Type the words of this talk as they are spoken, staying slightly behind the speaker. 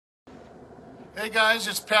Hey guys,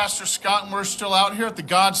 it's Pastor Scott and we're still out here at the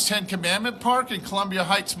God's Ten Commandment Park in Columbia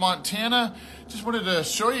Heights, Montana. Just wanted to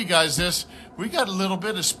show you guys this. We got a little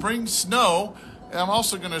bit of spring snow. And I'm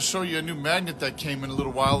also going to show you a new magnet that came in a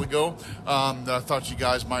little while ago that I thought you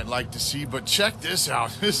guys might like to see. But check this out.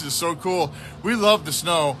 This is so cool. We love the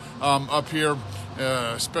snow up here,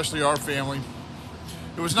 especially our family.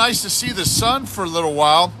 It was nice to see the sun for a little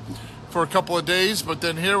while, for a couple of days, but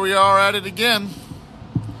then here we are at it again.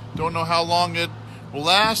 Don't know how long it will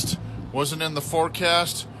last. Wasn't in the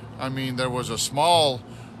forecast. I mean, there was a small,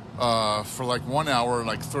 for like 1 hour,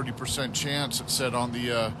 like 30% chance it said on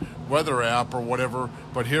the weather app or whatever.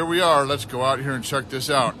 But here we are. Let's go out here and check this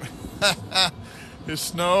out. This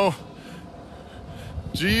snow.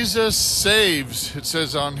 Jesus saves, it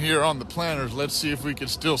says on here on the planters. Let's see if we can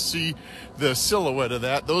still see the silhouette of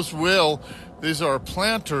that. These are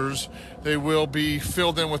planters. They will be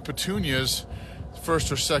filled in with petunias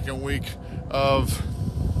first or second week of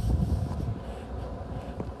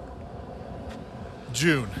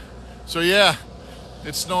June. So yeah,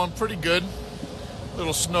 it's snowing pretty good.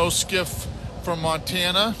 Little snow skiff from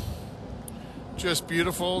Montana. Just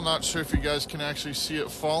beautiful. Not sure if you guys can actually see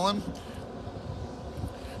it falling,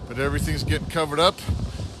 but everything's getting covered up,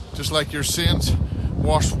 just like your sins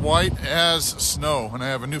washed white as snow. And I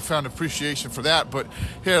have a newfound appreciation for that. But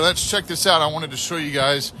here, let's check this out. I wanted to show you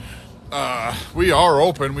guys, we are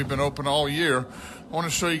open. We've been open all year. I want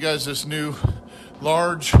to show you guys this new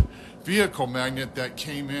large vehicle magnet that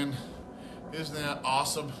came in. Isn't that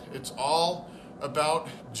awesome? It's all about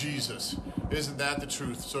Jesus. Isn't that the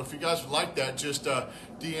truth? So if you guys would like that, just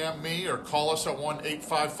DM me or call us at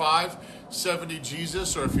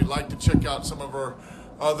 1-855-70-JESUS. Or if you'd like to check out some of our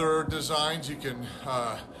other designs, you can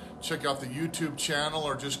check out the YouTube channel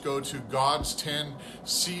or just go to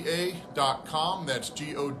gods10ca.com. That's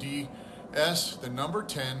GODS, the number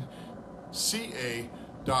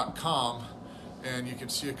 10ca.com. And you can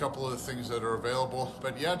see a couple of the things that are available.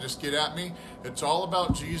 But yeah, just get at me. It's all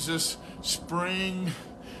about Jesus. Spring,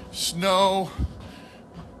 snow,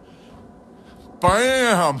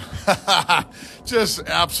 bam! Just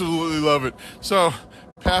absolutely love it. So,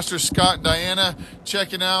 Pastor Scott and Diana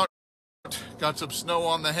checking out. Got some snow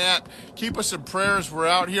on the hat. Keep us in prayers. We're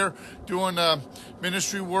out here doing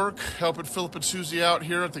ministry work, helping Philip and Susie out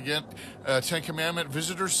here at the Ten Commandment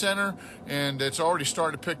Visitor Center, and it's already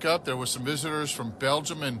starting to pick up. There was some visitors from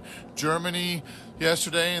Belgium and Germany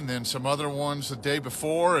yesterday, and then some other ones the day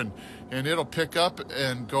before, and it'll pick up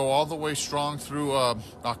and go all the way strong through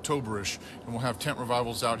October-ish, and we'll have tent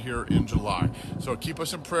revivals out here in July. So keep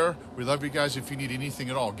us in prayer. We love you guys. If you need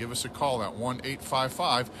anything at all, give us a call at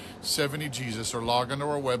 1-855-70-JESUS or log onto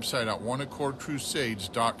our website at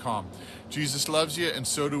oneaccordcrusades.com. Jesus loves you, and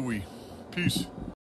so do we. Peace.